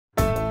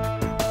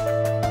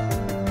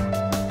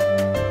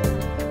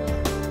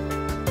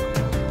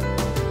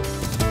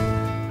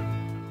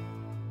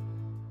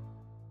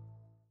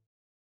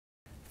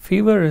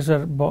Fever is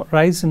a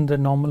rise in the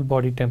normal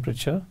body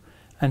temperature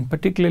and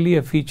particularly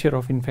a feature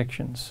of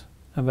infections.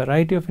 A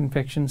variety of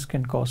infections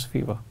can cause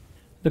fever.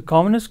 The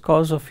commonest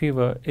cause of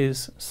fever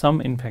is some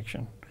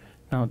infection.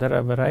 Now, there are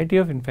a variety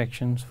of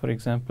infections. For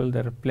example,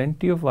 there are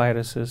plenty of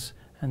viruses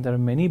and there are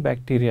many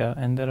bacteria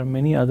and there are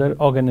many other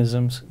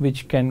organisms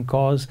which can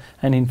cause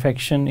an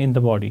infection in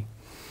the body.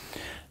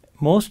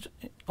 Most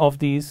of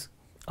these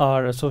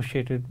are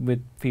associated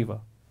with fever.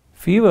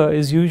 Fever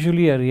is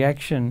usually a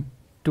reaction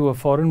to a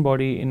foreign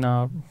body in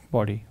our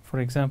body.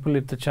 For example,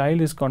 if the child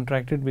is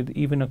contracted with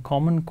even a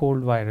common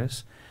cold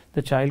virus,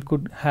 the child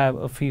could have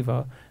a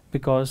fever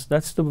because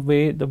that's the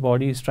way the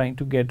body is trying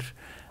to get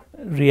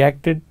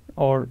reacted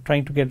or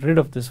trying to get rid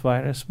of this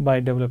virus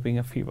by developing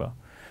a fever.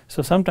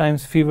 So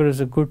sometimes fever is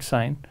a good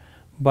sign,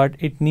 but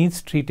it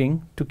needs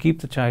treating to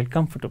keep the child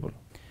comfortable.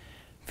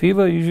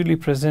 Fever usually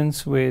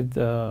presents with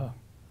the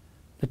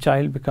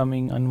child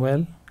becoming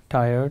unwell,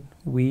 tired,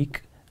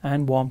 weak,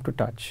 and warm to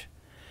touch.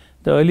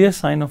 The earliest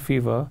sign of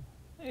fever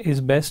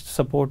is best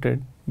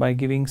supported by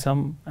giving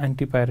some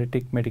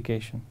antipyretic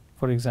medication.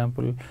 For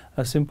example,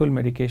 a simple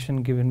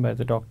medication given by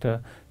the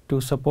doctor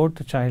to support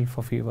the child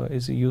for fever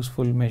is a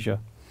useful measure.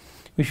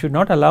 We should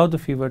not allow the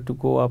fever to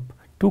go up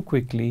too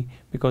quickly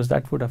because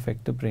that would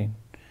affect the brain.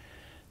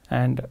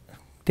 And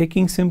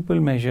taking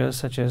simple measures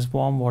such as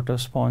warm water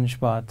sponge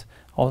bath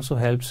also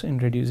helps in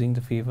reducing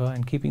the fever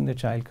and keeping the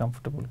child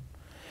comfortable.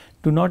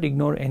 Do not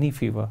ignore any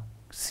fever.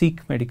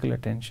 Seek medical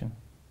attention.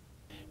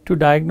 To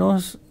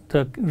diagnose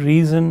the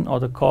reason or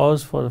the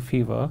cause for the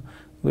fever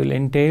will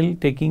entail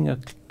taking a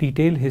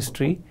detailed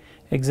history,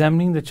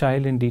 examining the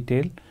child in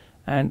detail,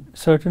 and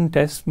certain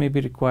tests may be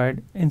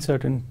required in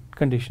certain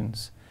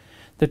conditions.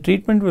 The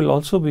treatment will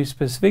also be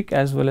specific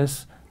as well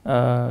as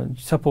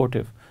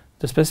supportive.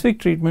 The specific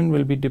treatment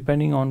will be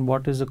depending on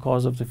what is the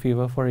cause of the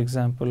fever. For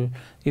example,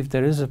 if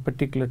there is a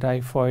particular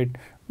typhoid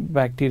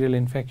bacterial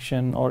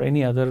infection or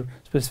any other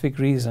specific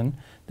reason,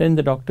 then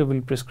the doctor will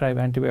prescribe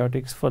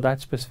antibiotics for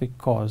that specific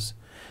cause.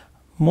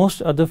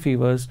 Most other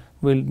fevers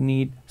will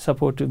need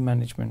supportive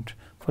management,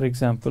 for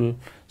example,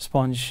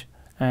 sponge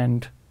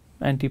and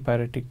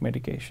antipyretic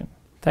medication.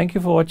 Thank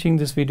you for watching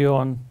this video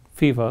on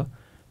fever.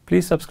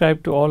 Please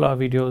subscribe to all our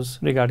videos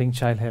regarding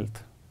child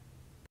health.